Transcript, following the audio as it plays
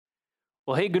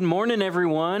Well, hey, good morning,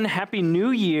 everyone. Happy New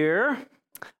Year.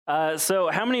 So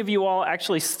how many of you all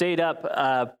actually stayed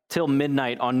up till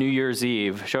midnight on New Year's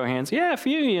Eve? Show of hands. Yeah, a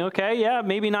few. Okay, yeah,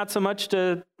 maybe not so much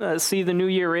to see the new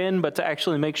year in, but to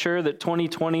actually make sure that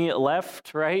 2020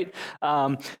 left, right?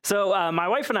 So my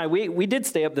wife and I, we did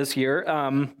stay up this year.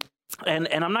 And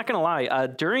I'm not gonna lie,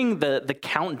 during the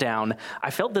countdown,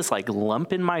 I felt this like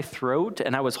lump in my throat,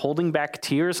 and I was holding back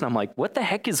tears, and I'm like, what the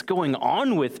heck is going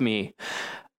on with me?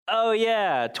 Oh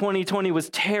yeah, 2020 was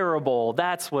terrible.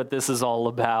 That's what this is all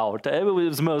about. It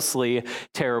was mostly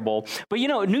terrible. But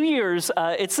New Year's,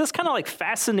 it's this kind of like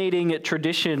fascinating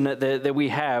tradition that we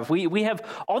have. We have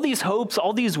all these hopes,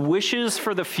 all these wishes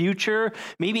for the future,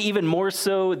 maybe even more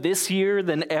so this year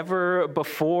than ever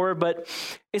before, but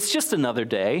it's just another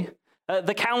day.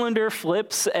 The calendar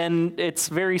flips, and it's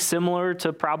very similar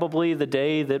to probably the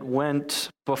day that went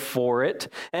before it.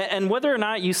 And whether or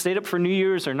not you stayed up for New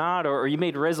Year's or not, or you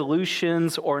made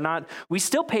resolutions or not, we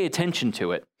still pay attention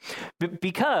to it.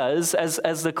 Because,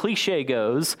 as the cliche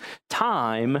goes,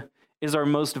 time is our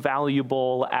most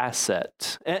valuable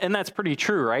asset. And that's pretty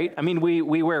true, right? I mean, we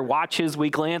wear watches, we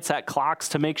glance at clocks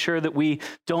to make sure that we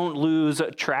don't lose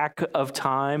track of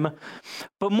time.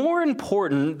 But more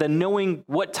important than knowing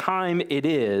what time it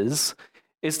is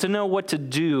to know what to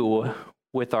do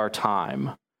with our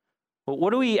time. But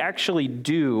what do we actually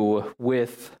do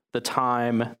with the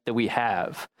time that we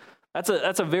have?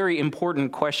 That's a very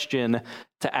important question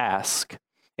to ask.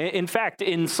 In fact,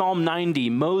 in Psalm 90,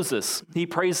 Moses, he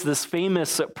prays this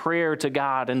famous prayer to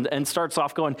God and starts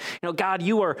off going, God,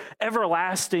 you are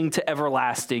everlasting to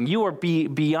everlasting. You are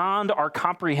beyond our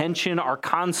comprehension, our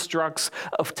constructs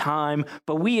of time.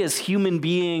 But we as human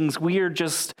beings, we are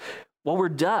just, we're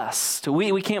dust.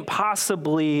 We can't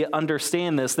possibly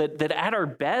understand this, that at our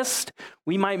best,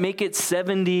 we might make it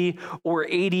 70 or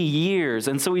 80 years.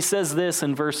 And so he says this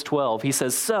in verse 12. He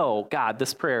says,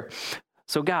 this prayer,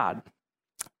 so God,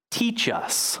 teach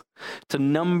us to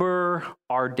number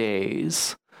our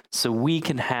days so we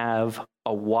can have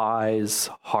a wise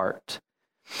heart.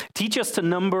 Teach us to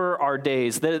number our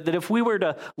days, that if we were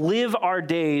to live our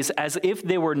days as if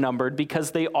they were numbered,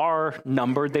 because they are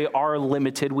numbered, they are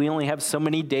limited, we only have so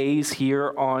many days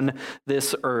here on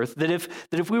this earth, that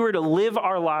if we were to live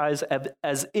our lives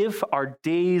as if our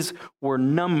days were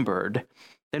numbered,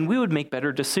 then we would make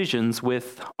better decisions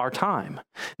with our time,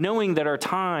 knowing that our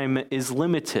time is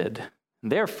limited.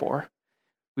 Therefore,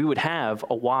 we would have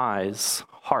a wise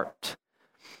heart.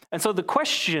 And so the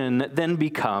question then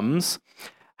becomes,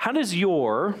 how does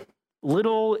your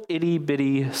little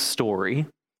itty-bitty story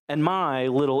and my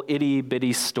little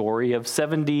itty-bitty story of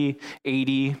 70,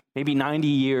 80, maybe 90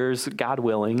 years, God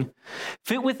willing,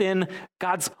 fit within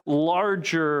God's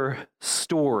larger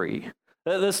story?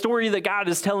 The story that God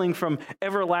is telling from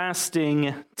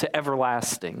everlasting to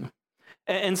everlasting.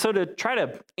 And so to try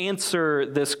to answer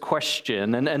this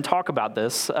question and talk about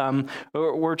this,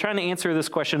 we're trying to answer this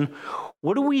question,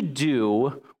 what do we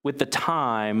do with the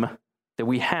time that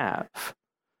we have?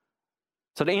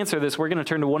 So to answer this, we're going to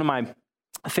turn to one of my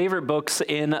favorite books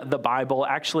in the Bible.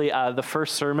 Actually, the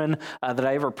first sermon that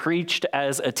I ever preached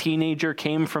as a teenager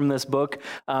came from this book.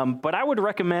 But I would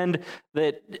recommend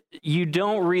that you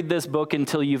don't read this book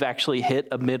until you've actually hit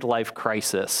a midlife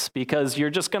crisis, because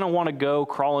you're just going to want to go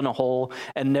crawl in a hole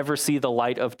and never see the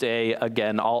light of day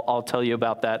again. I'll tell you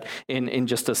about that in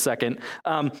just a second.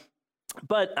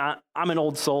 But I'm an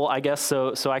old soul, I guess,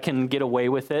 so I can get away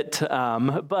with it.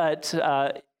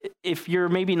 But if you're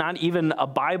maybe not even a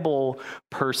Bible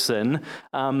person,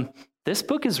 this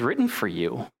book is written for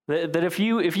you. That if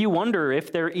you wonder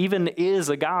if there even is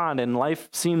a God and life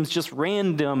seems just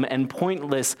random and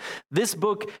pointless, this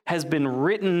book has been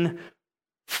written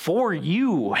for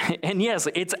you. And yes,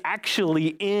 it's actually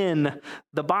in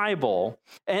the Bible.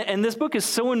 And this book is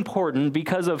so important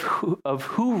because of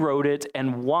who wrote it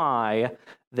and why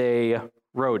they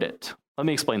wrote it. Let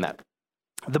me explain that.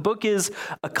 The book is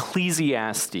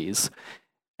Ecclesiastes,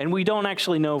 and we don't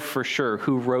actually know for sure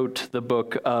who wrote the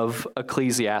book of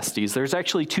Ecclesiastes. There's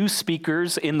actually two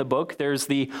speakers in the book. There's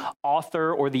the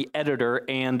author or the editor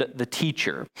and the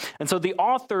teacher. And so the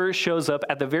author shows up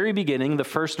at the very beginning, the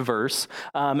first verse,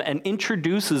 and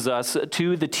introduces us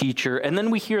to the teacher. And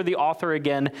then we hear the author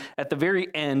again at the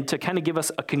very end to kind of give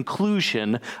us a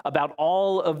conclusion about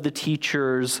all of the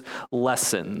teacher's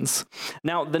lessons.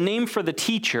 Now, the name for the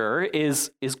teacher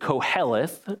is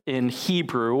Koheleth in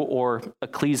Hebrew, or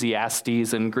Ecclesiastes.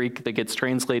 Ecclesiastes in Greek that gets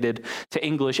translated to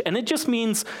English, and it just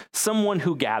means someone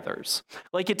who gathers,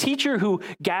 like a teacher who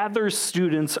gathers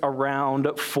students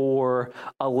around for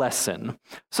a lesson.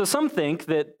 So some think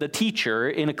that the teacher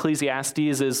in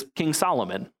Ecclesiastes is King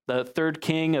Solomon, the third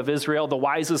king of Israel, the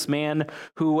wisest man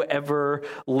who ever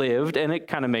lived, and it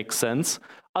kind of makes sense.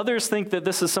 Others think that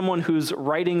this is someone who's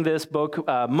writing this book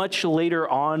much later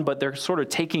on, but they're sort of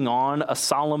taking on a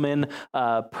Solomon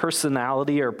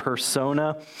personality or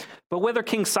persona. But whether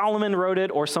King Solomon wrote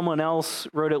it or someone else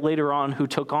wrote it later on who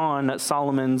took on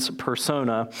Solomon's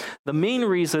persona, the main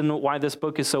reason why this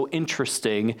book is so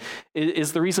interesting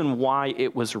is the reason why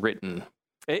it was written.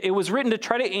 It was written to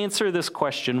try to answer this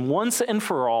question once and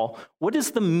for all: what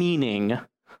is the meaning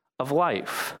of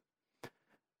life?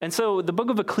 And so the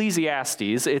book of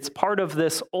Ecclesiastes, it's part of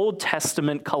this Old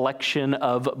Testament collection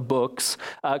of books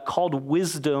called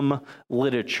wisdom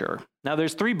literature. Now,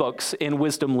 there's 3 books in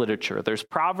wisdom literature. There's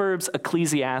Proverbs,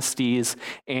 Ecclesiastes,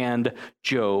 and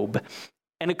Job.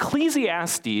 And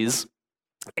Ecclesiastes,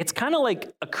 it's kind of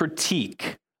like a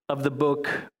critique of the book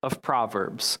of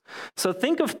Proverbs. So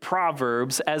think of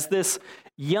Proverbs as this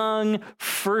young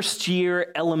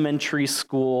first-year elementary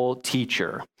school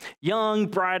teacher, young,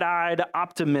 bright-eyed,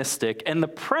 optimistic. And the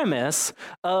premise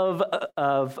of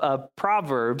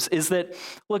Proverbs is that,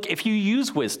 look, if you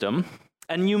use wisdom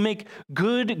and you make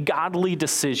good, godly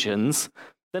decisions,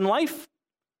 then life,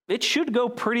 it should go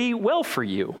pretty well for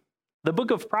you. The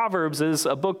book of Proverbs is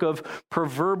a book of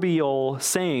proverbial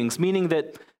sayings, meaning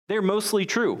that they're mostly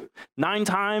true. 9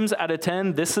 times out of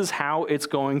 10, this is how it's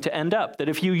going to end up. That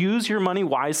if you use your money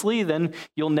wisely, then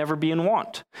you'll never be in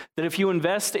want. That if you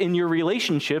invest in your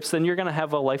relationships, then you're going to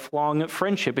have a lifelong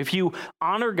friendship. If you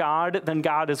honor God, then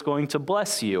God is going to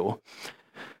bless you.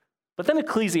 But then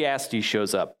Ecclesiastes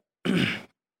shows up.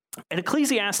 And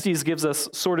Ecclesiastes gives us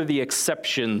sort of the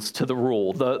exceptions to the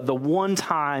rule, the 1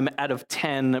 time out of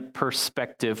 10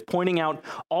 perspective, pointing out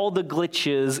all the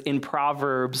glitches in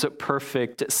Proverbs'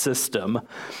 perfect system.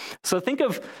 So think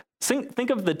of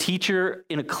the teacher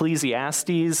in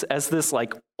Ecclesiastes as this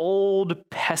like old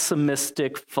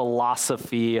pessimistic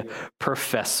philosophy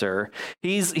professor.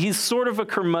 He's sort of a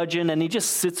curmudgeon, and he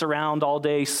just sits around all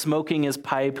day smoking his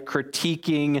pipe,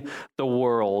 critiquing the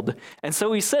world. And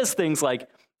so he says things like,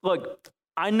 look,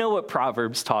 I know what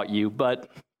Proverbs taught you,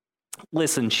 but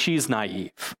listen, she's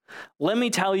naive. Let me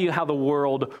tell you how the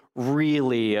world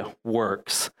really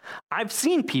works. I've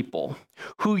seen people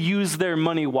who use their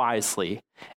money wisely,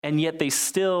 and yet they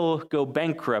still go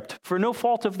bankrupt for no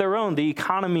fault of their own. The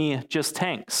economy just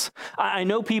tanks. I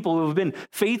know people who have been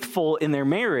faithful in their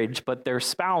marriage, but their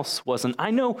spouse wasn't.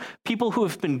 I know people who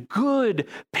have been good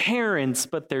parents,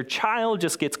 but their child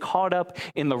just gets caught up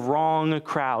in the wrong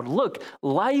crowd. Look,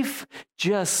 life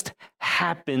just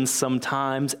happens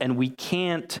sometimes, and we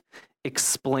can't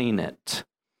explain it.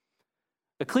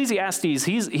 Ecclesiastes,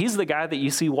 he's the guy that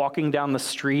you see walking down the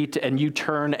street and you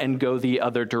turn and go the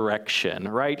other direction,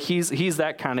 right? He's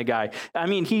that kind of guy. I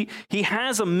mean, he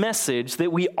has a message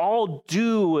that we all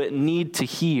do need to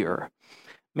hear.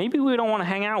 Maybe we don't want to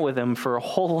hang out with him for a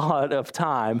whole lot of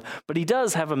time, but he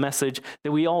does have a message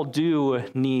that we all do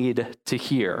need to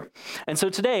hear. And so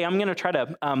today I'm going to try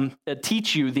to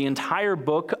teach you the entire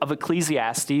book of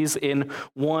Ecclesiastes in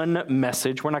one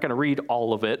message. We're not going to read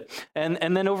all of it.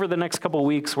 And then over the next couple of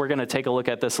weeks, we're going to take a look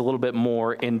at this a little bit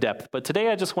more in depth. But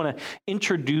today I just want to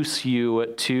introduce you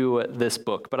to this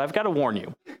book. But I've got to warn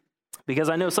you, because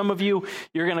I know some of you,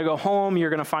 you're going to go home,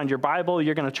 you're going to find your Bible,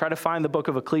 you're going to try to find the book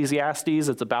of Ecclesiastes.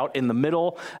 It's about in the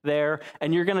middle there,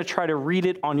 and you're going to try to read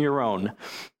it on your own.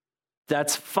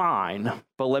 That's fine,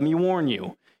 but let me warn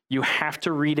you, you have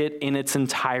to read it in its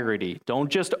entirety. Don't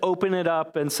just open it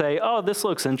up and say, oh, this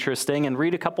looks interesting, and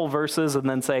read a couple verses and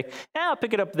then say, I'll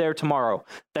pick it up there tomorrow.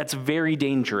 That's very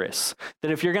dangerous.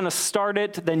 That if you're going to start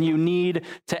it, then you need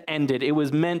to end it. It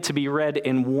was meant to be read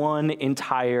in one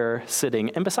entire sitting.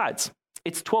 And besides,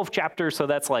 it's 12 chapters, so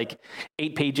that's like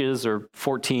 8 pages or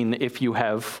 14 if you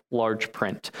have large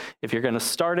print. If you're going to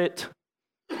start it,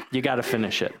 you got to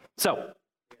finish it. So,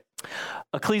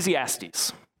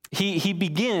 Ecclesiastes.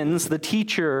 The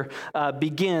teacher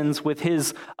begins with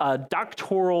his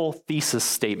doctoral thesis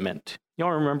statement. You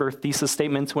all remember thesis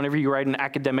statements? Whenever you write an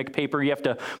academic paper, you have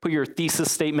to put your thesis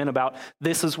statement about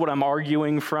this is what I'm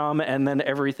arguing from, and then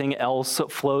everything else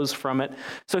flows from it.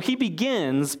 So he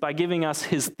begins by giving us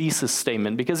his thesis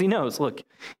statement because he knows, look,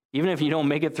 even if you don't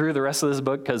make it through the rest of this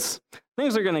book, because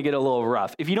things are going to get a little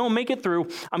rough. If you don't make it through,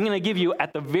 I'm going to give you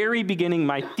at the very beginning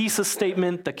my thesis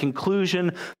statement, the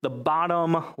conclusion, the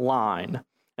bottom line.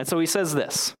 And so he says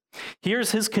this: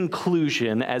 Here's his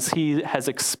conclusion as he has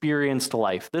experienced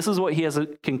life. This is what he has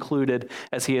concluded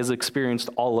as he has experienced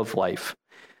all of life.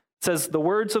 It says, the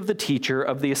words of the teacher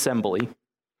of the assembly,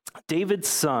 David's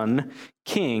son,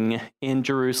 king in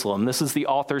Jerusalem. This is the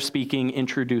author speaking,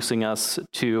 introducing us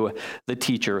to the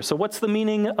teacher. So what's the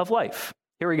meaning of life?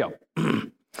 Here we go.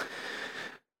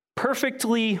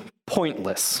 Perfectly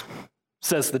pointless,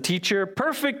 says the teacher.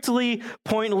 Perfectly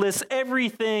pointless.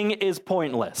 Everything is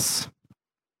pointless.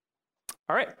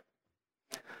 All right.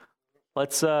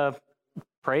 Let's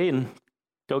pray and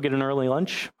go get an early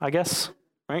lunch, I guess,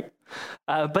 right?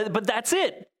 But that's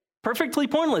it. Perfectly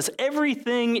pointless.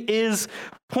 Everything is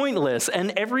pointless,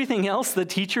 and everything else the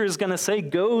teacher is going to say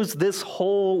goes this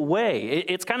whole way.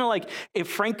 It's kind of like if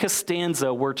Frank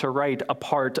Costanza were to write a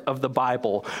part of the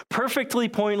Bible. Perfectly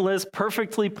pointless,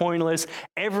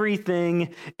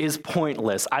 everything is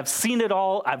pointless. I've seen it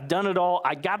all, I've done it all,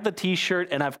 I got the t-shirt,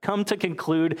 and I've come to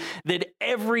conclude that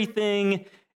everything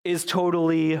is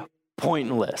totally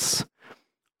pointless.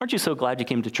 Aren't you so glad you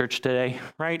came to church today,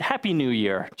 right? Happy New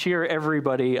Year. Cheer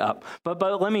everybody up.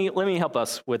 But let me help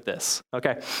us with this,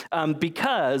 okay?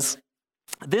 Because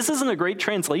this isn't a great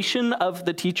translation of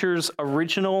the teacher's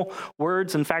original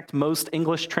words. In fact, most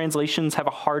English translations have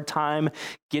a hard time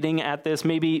getting at this.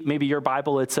 Maybe your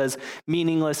Bible, it says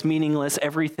meaningless,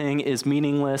 everything is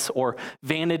meaningless, or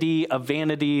vanity of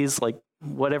vanities, like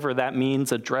whatever that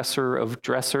means, a dresser of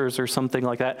dressers or something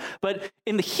like that. But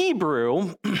in the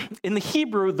Hebrew,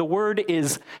 the word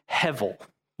is hevel.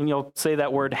 And you'll say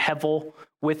that word hevel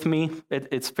with me.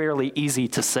 It's fairly easy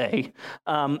to say.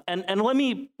 And let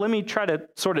me try to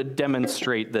sort of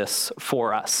demonstrate this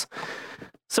for us.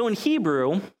 So in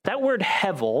Hebrew, that word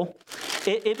hevel,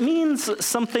 it means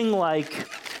something like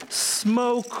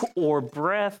smoke or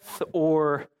breath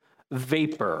or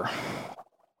vapor.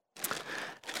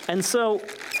 And so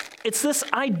it's this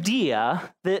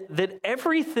idea that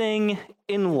everything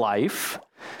in life,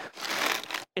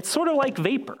 it's sort of like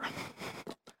vapor.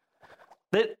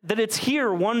 That it's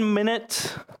here 1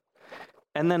 minute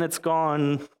and then it's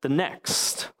gone the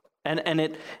next. And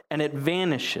it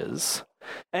vanishes.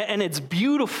 And it's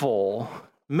beautiful,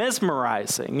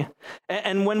 mesmerizing.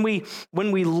 And when we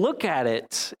look at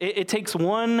it, it takes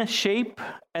one shape,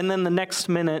 and then the next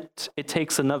minute it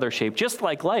takes another shape. Just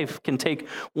like life can take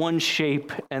one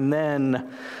shape and then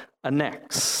a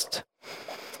next.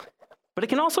 But it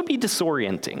can also be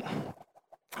disorienting.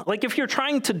 Like if you're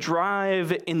trying to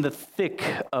drive in the thick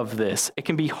of this, it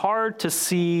can be hard to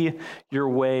see your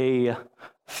way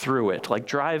through it, like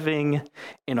driving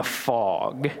in a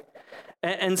fog.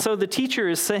 And so the teacher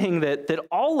is saying that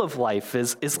all of life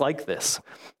is like this.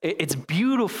 It's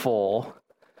beautiful,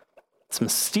 it's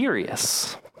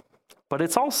mysterious, but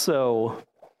it's also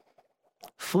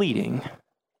fleeting.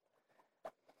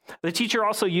 The teacher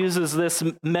also uses this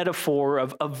metaphor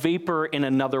of vapor in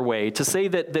another way to say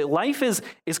that life is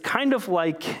kind of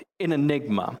like an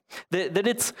enigma, that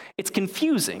it's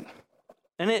confusing,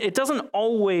 and it doesn't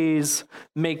always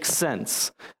make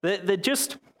sense. That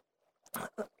just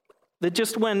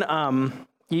when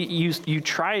you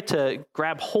try to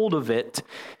grab hold of it,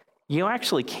 you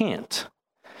actually can't.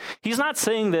 He's not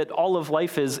saying that all of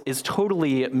life is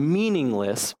totally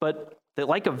meaningless, but that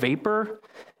like a vapor,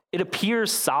 it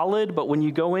appears solid, but when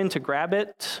you go in to grab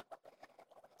it,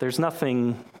 there's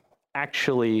nothing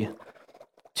actually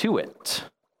to it.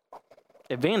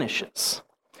 It vanishes.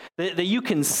 That you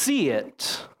can see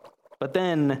it, but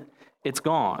then it's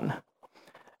gone.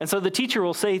 And so the teacher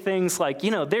will say things like,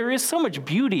 there is so much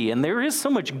beauty and there is so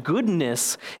much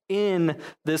goodness in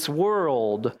this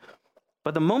world,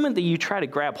 but the moment that you try to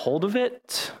grab hold of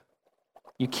it,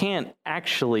 you can't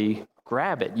actually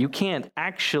grab it. You can't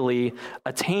actually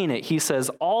attain it. He says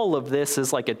all of this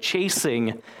is like a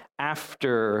chasing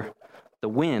after the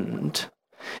wind.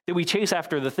 That we chase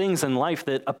after the things in life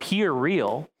that appear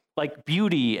real, like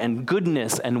beauty and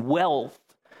goodness and wealth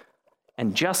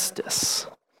and justice.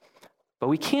 But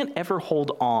we can't ever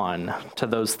hold on to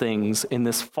those things in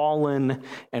this fallen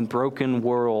and broken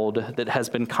world that has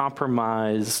been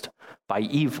compromised by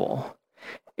evil.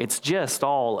 It's just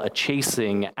all a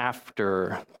chasing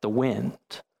after the wind.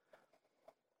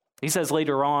 He says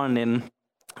later on in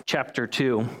chapter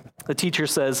 2, the teacher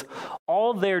says,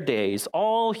 all their days,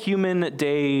 all human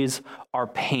days are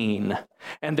pain,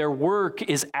 and their work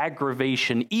is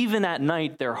aggravation. Even at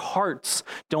night, their hearts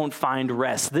don't find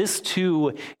rest. This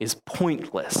too is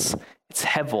pointless. It's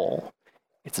hevel.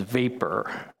 It's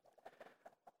vapor.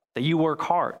 That you work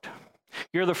hard.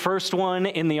 You're the first one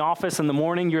in the office in the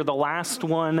morning. You're the last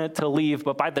one to leave.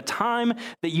 But by the time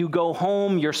that you go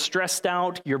home, you're stressed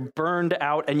out, you're burned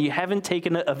out, and you haven't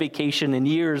taken a vacation in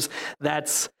years.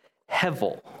 That's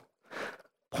hevel,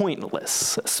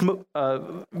 pointless,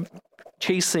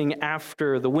 chasing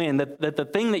after the wind, that the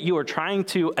thing that you are trying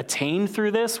to attain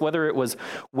through this, whether it was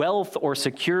wealth or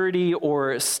security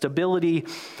or stability,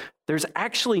 there's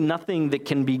actually nothing that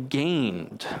can be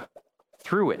gained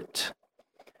through it.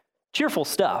 Cheerful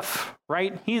stuff,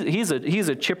 right? He's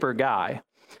a chipper guy.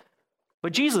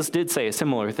 But Jesus did say a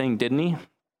similar thing, didn't he?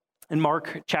 In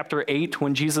Mark chapter 8,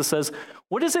 when Jesus says,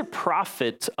 what does it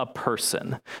profit a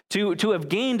person to have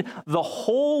gained the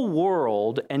whole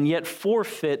world and yet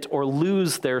forfeit or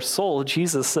lose their soul?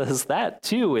 Jesus says that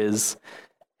too is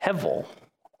hevel,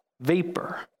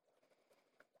 vapor.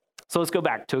 So let's go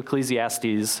back to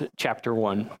Ecclesiastes chapter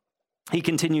 1. He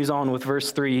continues on with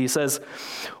verse 3. He says,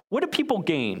 what do people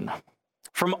gain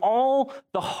from all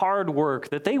the hard work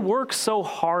that they work so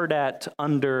hard at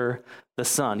under the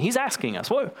sun? He's asking us,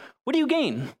 what do you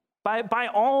gain by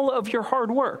all of your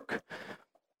hard work?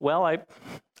 Well,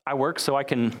 I work so I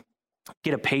can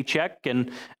get a paycheck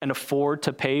and afford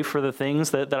to pay for the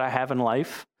things that I have in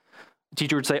life. The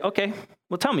teacher would say, okay,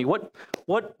 well, tell me, what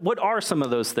are some of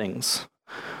those things?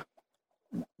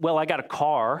 Well, I got a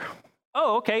car.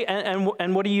 Oh, okay,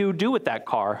 and what do you do with that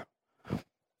car?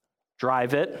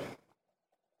 Drive it.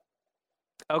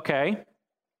 Okay.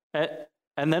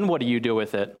 And then what do you do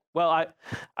with it? Well,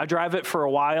 I drive it for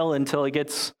a while until it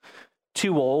gets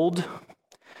too old.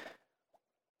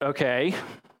 Okay.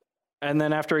 And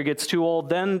then after it gets too old,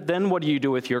 then what do you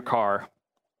do with your car?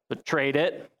 Trade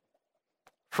it.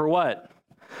 For what?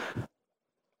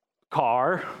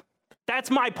 Car. That's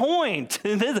my point.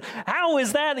 How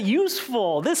is that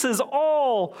useful? This is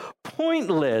all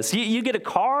pointless. You get a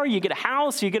car, you get a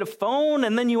house, you get a phone,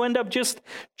 and then you end up just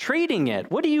trading it.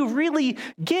 What do you really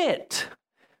get?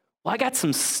 Well, I got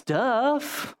some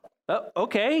stuff. Oh,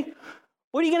 okay.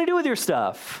 What are you going to do with your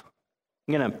stuff?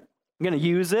 I'm gonna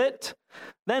use it.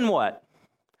 Then what?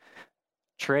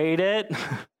 Trade it?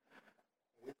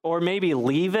 Or maybe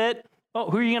leave it? Oh,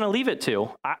 who are you going to leave it to?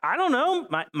 I don't know.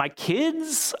 My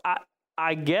kids?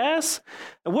 I guess.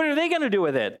 What are they going to do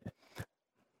with it?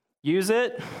 Use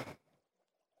it?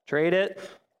 Trade it?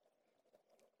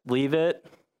 Leave it?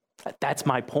 That's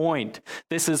my point.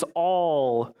 This is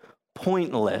all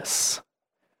pointless.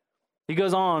 He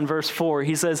goes on, verse 4,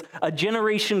 he says, a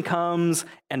generation comes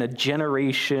and a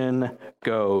generation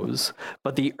goes,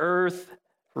 but the earth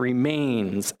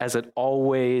remains as it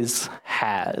always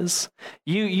has.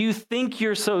 You think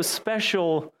you're so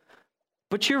special,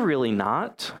 but you're really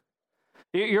not.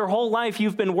 Your whole life,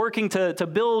 you've been working to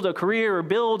build a career or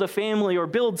build a family or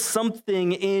build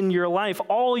something in your life,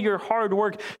 all your hard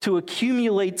work to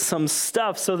accumulate some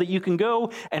stuff so that you can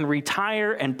go and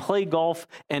retire and play golf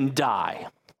and die.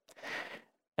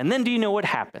 And then do you know what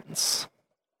happens?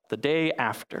 The day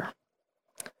after,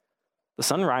 the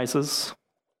sun rises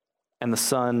and the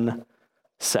sun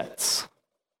sets.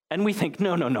 And we think,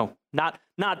 no,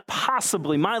 not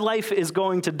possibly. My life is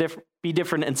going to be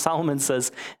different. And Solomon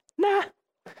says, nah.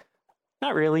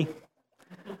 Not really.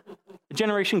 A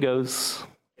generation goes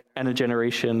and a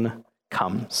generation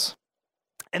comes.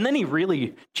 And then he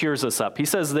really cheers us up. He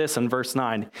says this in verse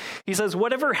 9. He says,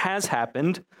 whatever has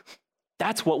happened,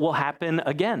 that's what will happen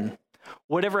again.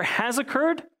 Whatever has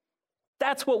occurred,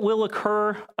 that's what will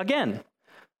occur again.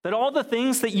 That all the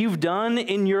things that you've done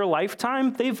in your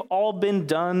lifetime, they've all been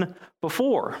done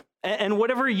before. And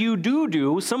whatever you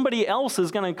do, somebody else is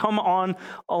going to come on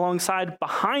alongside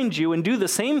behind you and do the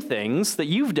same things that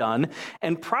you've done,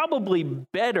 and probably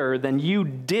better than you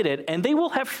did it, and they will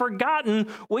have forgotten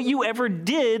what you ever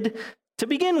did to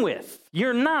begin with.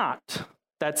 You're not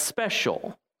that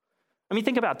special. I mean,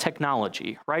 think about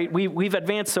technology, right? We've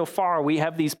advanced so far. We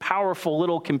have these powerful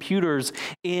little computers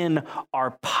in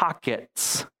our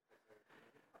pockets.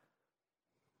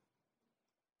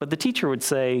 But the teacher would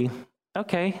say,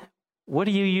 okay, what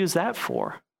do you use that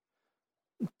for?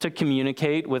 To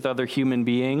communicate with other human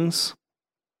beings?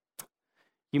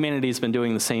 Humanity's been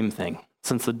doing the same thing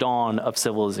since the dawn of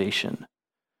civilization.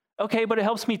 Okay, but it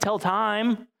helps me tell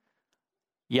time.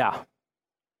 Yeah,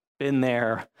 been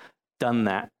there, done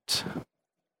that.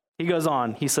 He goes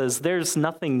on, he says, there's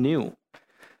nothing new.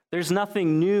 There's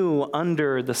nothing new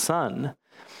under the sun.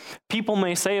 People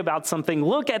may say about something,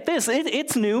 look at this,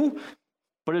 it's new,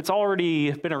 but it's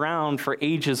already been around for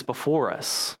ages before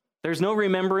us. There's no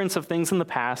remembrance of things in the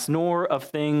past, nor of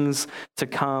things to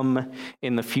come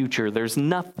in the future. There's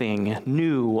nothing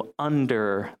new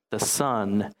under the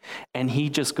sun. And he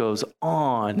just goes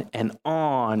on and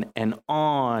on and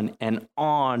on and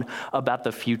on about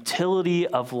the futility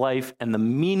of life and the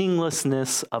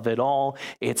meaninglessness of it all.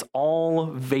 It's all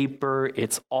vapor.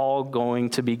 It's all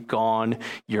going to be gone.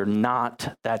 You're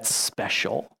not that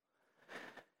special.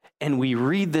 and we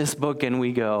read this book and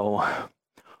we go,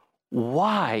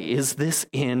 why is this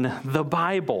in the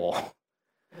Bible?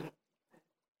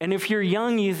 And if you're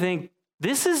young, you think,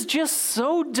 this is just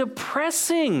so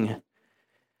depressing.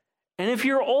 And if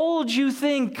you're old, you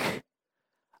think,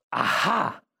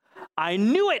 aha, I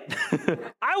knew it.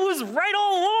 I was right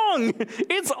all along.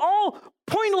 It's all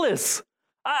pointless.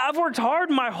 I've worked hard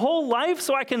my whole life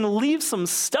so I can leave some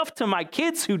stuff to my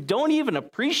kids who don't even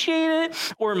appreciate it,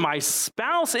 or my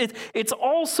spouse. It's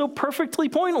all so perfectly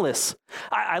pointless.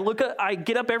 I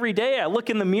get up every day, I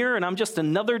look in the mirror, and I'm just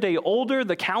another day older.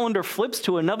 The calendar flips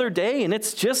to another day, and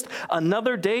it's just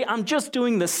another day. I'm just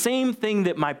doing the same thing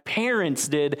that my parents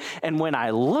did. And when I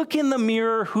look in the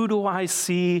mirror, who do I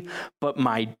see but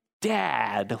my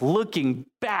dad looking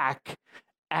back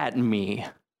at me?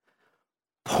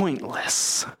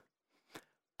 Pointless.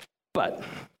 But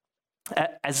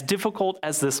as difficult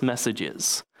as this message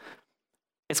is,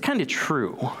 it's kind of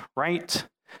true, right?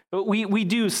 We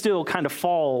do still kind of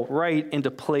fall right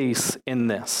into place in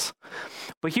this.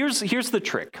 But here's the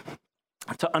trick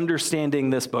to understanding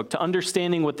this book, to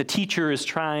understanding what the teacher is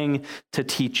trying to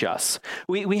teach us.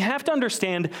 We have to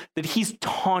understand that he's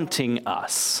taunting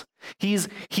us. He's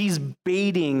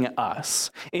baiting us.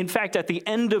 In fact, at the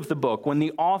end of the book, when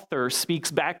the author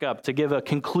speaks back up to give a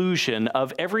conclusion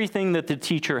of everything that the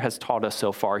teacher has taught us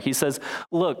so far, he says,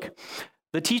 look,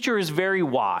 the teacher is very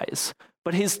wise,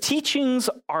 but his teachings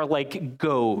are like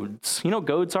goads. You know what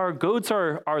goads are? Goads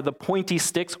are the pointy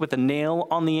sticks with a nail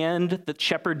on the end that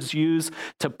shepherds use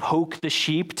to poke the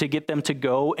sheep to get them to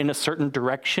go in a certain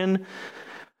direction.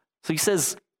 So he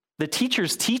says, the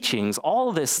teacher's teachings, all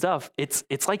of this stuff, it's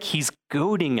like he's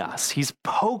goading us, he's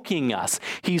poking us,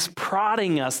 he's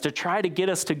prodding us to try to get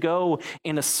us to go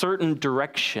in a certain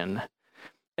direction.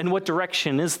 And what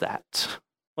direction is that?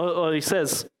 Well, he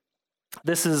says,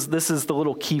 this is the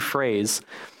little key phrase,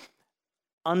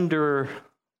 under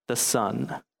the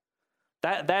sun.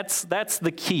 That's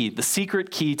the key, the secret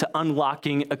key to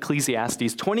unlocking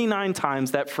Ecclesiastes. 29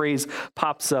 times that phrase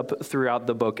pops up throughout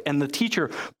the book, and the teacher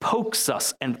pokes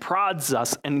us and prods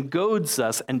us and goads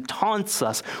us and taunts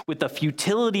us with the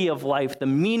futility of life, the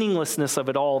meaninglessness of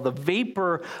it all, the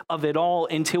vapor of it all,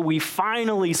 until we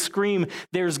finally scream,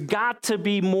 there's got to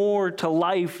be more to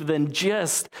life than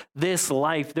just this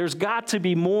life. There's got to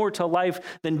be more to life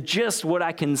than just what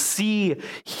I can see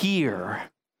here.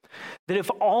 That if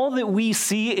all that we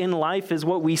see in life is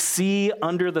what we see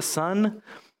under the sun,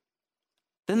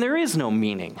 then there is no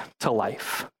meaning to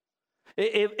life.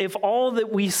 If all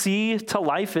that we see to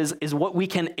life is what we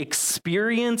can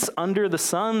experience under the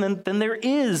sun, then there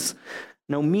is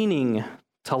no meaning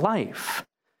to life.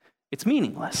 It's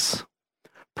meaningless,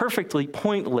 perfectly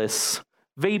pointless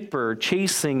vapor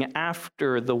chasing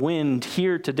after the wind,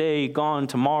 here today, gone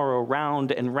tomorrow,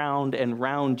 round and round and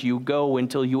round you go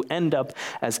until you end up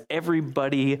as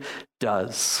everybody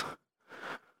does.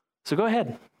 So go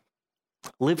ahead,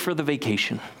 live for the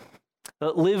vacation,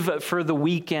 live for the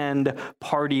weekend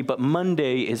party, but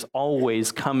Monday is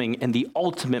always coming, and the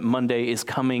ultimate Monday is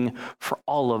coming for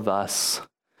all of us,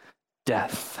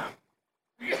 death.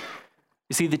 You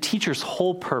see, the teacher's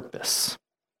whole purpose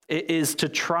is to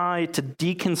try to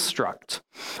deconstruct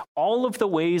all of the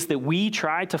ways that we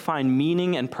try to find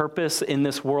meaning and purpose in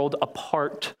this world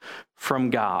apart from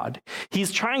God.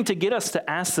 He's trying to get us to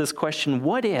ask this question,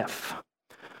 what if?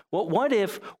 Well, what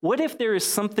if there is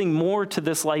something more to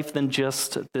this life than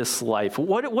just this life?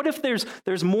 What if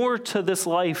there's more to this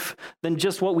life than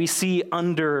just what we see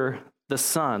under the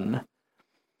sun?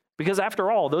 Because after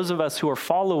all, those of us who are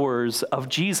followers of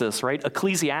Jesus, right,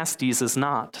 Ecclesiastes is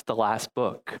not the last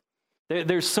book.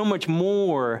 There's so much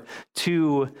more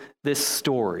to this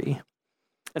story.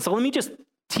 And so let me just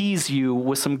tease you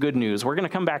with some good news. We're going to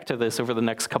come back to this over the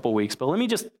next couple weeks, but let me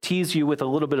just tease you with a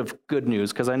little bit of good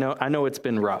news, because I know it's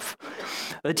been rough.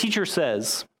 The teacher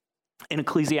says in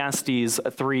Ecclesiastes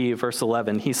 3, verse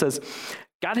 11, he says,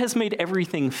 God has made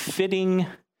everything fitting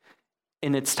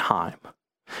in its time,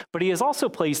 but he has also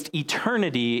placed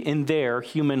eternity in their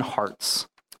human hearts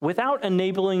without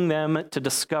enabling them to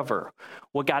discover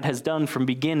what God has done from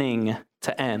beginning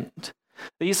to end.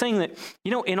 He's saying that,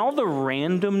 in all the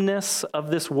randomness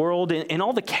of this world, in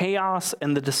all the chaos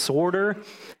and the disorder,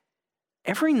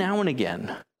 every now and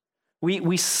again,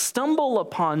 we stumble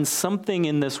upon something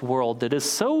in this world that is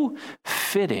so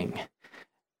fitting,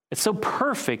 it's so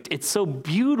perfect, it's so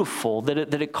beautiful that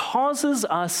it causes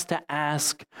us to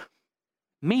ask,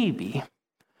 maybe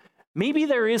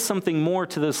there is something more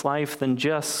to this life than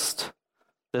just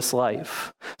this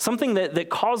life. Something that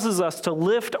causes us to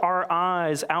lift our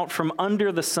eyes out from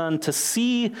under the sun to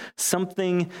see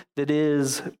something that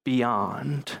is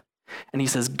beyond. And he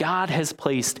says, God has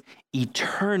placed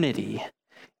eternity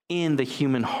in the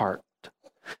human heart.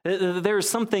 There is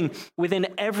something within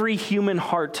every human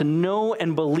heart to know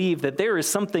and believe that there is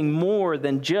something more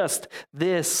than just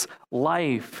this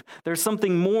life. There's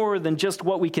something more than just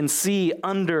what we can see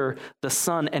under the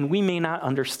sun, and we may not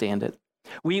understand it.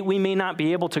 We may not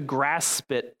be able to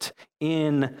grasp it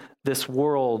in this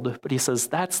world, but he says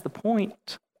that's the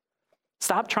point.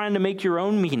 Stop trying to make your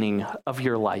own meaning of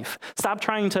your life. Stop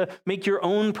trying to make your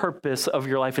own purpose of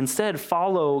your life. Instead,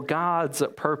 follow God's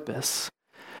purpose.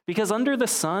 Because under the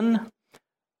sun,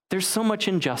 there's so much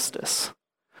injustice.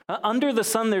 Under the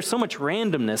sun, there's so much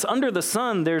randomness. Under the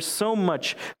sun, there's so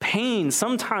much pain.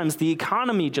 Sometimes the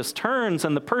economy just turns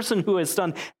and the person who has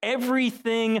done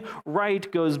everything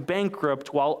right goes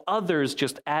bankrupt while others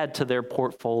just add to their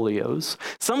portfolios.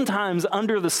 Sometimes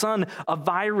under the sun, a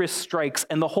virus strikes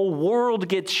and the whole world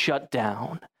gets shut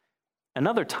down. And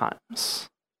other times,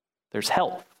 there's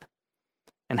health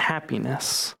and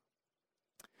happiness.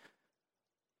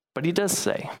 But he does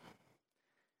say,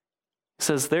 he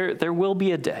says, there will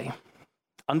be a day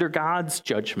under God's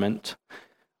judgment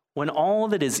when all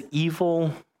that is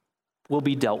evil will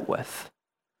be dealt with.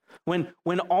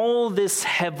 When all this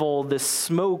hevel, this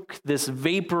smoke, this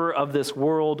vapor of this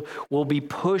world will be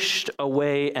pushed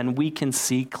away and we can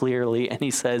see clearly. And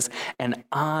he says, and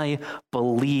I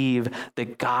believe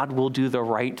that God will do the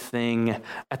right thing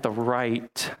at the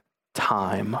right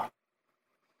time.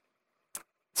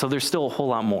 So there's still a whole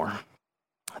lot more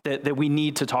that we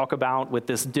need to talk about with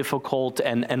this difficult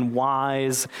and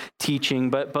wise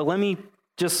teaching. But let me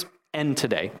just end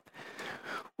today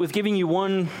with giving you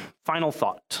one final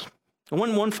thought.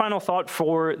 One final thought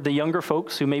for the younger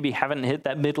folks who maybe haven't hit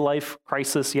that midlife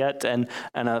crisis yet, and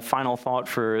a final thought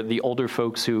for the older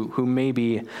folks who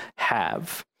maybe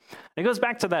have. It goes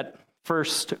back to that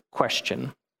first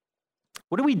question.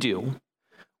 What do we do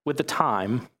with the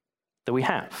time that we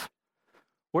have?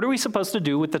 What are we supposed to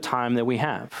do with the time that we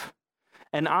have?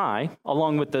 And I,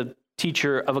 along with the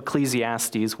teacher of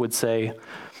Ecclesiastes, would say,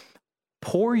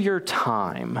 pour your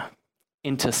time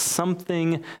into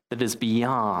something that is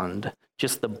beyond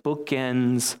just the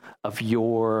bookends of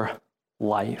your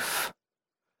life.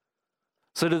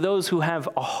 So to those who have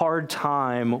a hard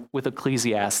time with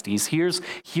Ecclesiastes, here's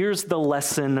the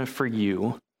lesson for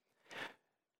you.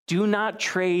 Do not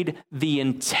trade the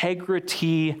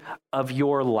integrity of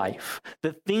your life,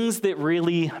 the things that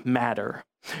really matter,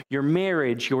 your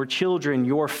marriage, your children,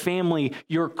 your family,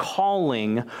 your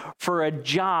calling, for a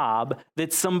job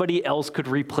that somebody else could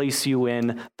replace you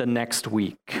in the next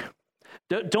week.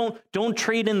 Don't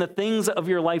trade in the things of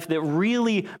your life that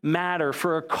really matter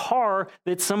for a car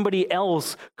that somebody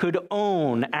else could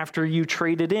own after you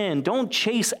trade it in. Don't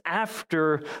chase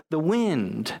after the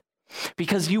wind,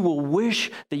 because you will wish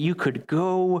that you could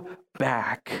go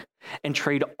back and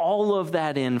trade all of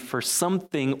that in for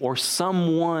something or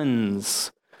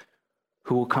someone's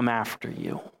who will come after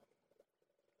you.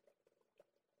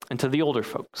 And to the older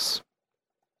folks,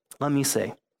 let me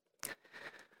say,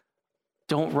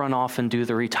 don't run off and do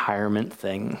the retirement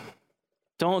thing.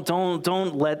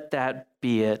 Don't let that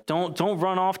be it. Don't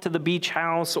run off to the beach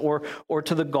house or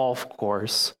to the golf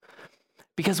course,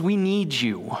 because we need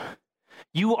you.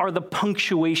 You are the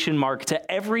punctuation mark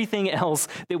to everything else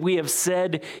that we have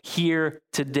said here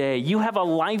today. You have a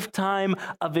lifetime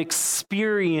of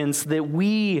experience that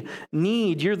we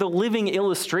need. You're the living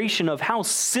illustration of how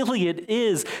silly it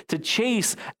is to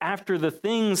chase after the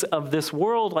things of this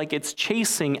world like it's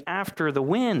chasing after the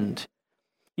wind.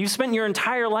 You've spent your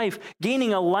entire life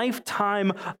gaining a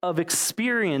lifetime of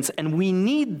experience, and we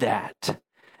need that.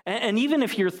 And even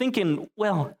if you're thinking,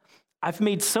 well, I've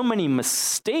made so many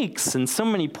mistakes and so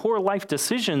many poor life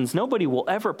decisions, nobody will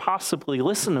ever possibly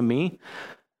listen to me.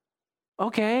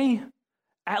 Okay,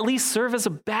 at least serve as a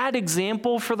bad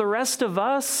example for the rest of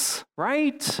us,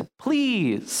 right?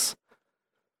 Please.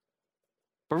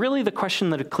 But really the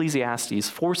question that Ecclesiastes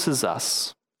forces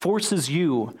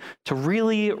you to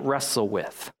really wrestle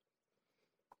with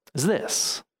is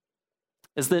this,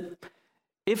 is that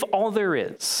if all there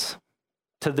is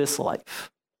to this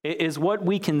life is what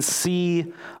we can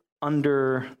see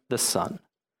under the sun,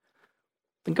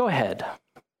 then go ahead.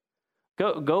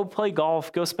 Go play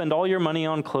golf, go spend all your money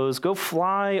on clothes, go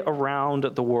fly around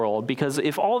the world, because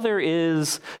if all there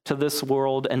is to this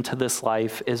world and to this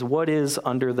life is what is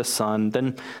under the sun,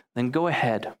 then go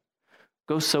ahead.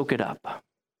 Go soak it up.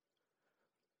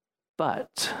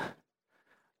 But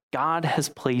God has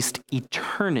placed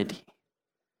eternity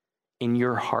in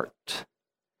your heart.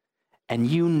 And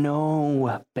you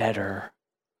know better.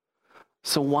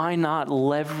 So why not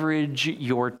leverage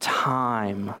your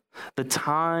time, the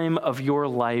time of your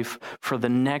life, for the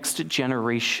next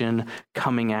generation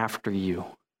coming after you?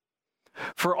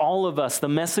 For all of us, the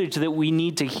message that we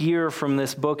need to hear from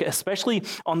this book, especially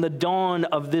on the dawn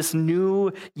of this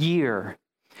new year,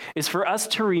 is for us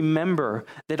to remember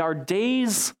that our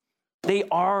days, they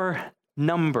are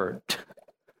numbered,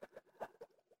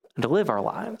 and to live our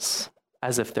lives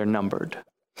as if they're numbered.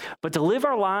 But to live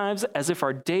our lives as if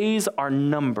our days are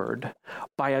numbered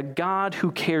by a God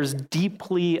who cares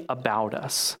deeply about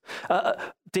us.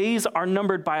 Days are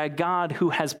numbered by a God who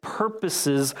has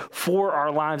purposes for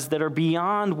our lives that are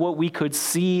beyond what we could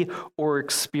see or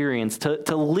experience.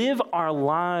 To live our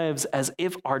lives as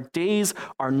if our days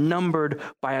are numbered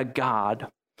by a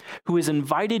God who has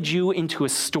invited you into a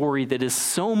story that is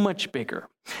so much bigger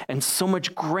and so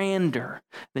much grander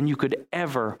than you could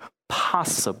ever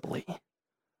possibly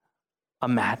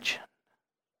imagine.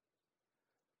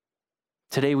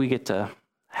 Today we get to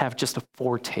have just a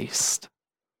foretaste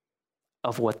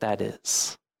of what that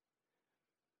is,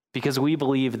 because we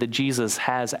believe that Jesus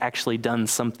has actually done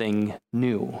something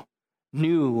new.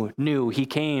 He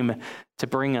came to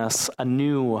bring us a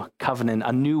new covenant,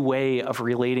 a new way of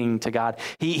relating to God.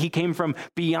 He came from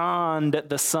beyond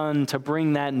the sun to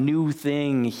bring that new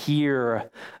thing here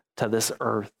to this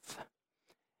earth.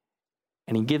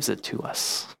 And he gives it to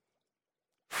us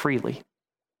freely.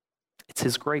 It's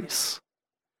his grace.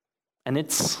 And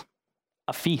it's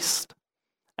a feast.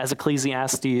 As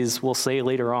Ecclesiastes will say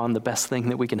later on, the best thing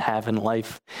that we can have in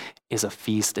life is a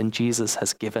feast, and Jesus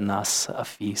has given us a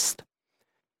feast.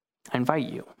 I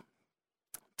invite you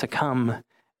to come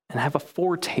and have a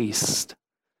foretaste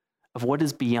of what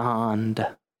is beyond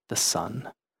the sun,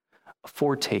 a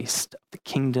foretaste of the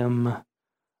kingdom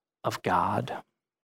of God.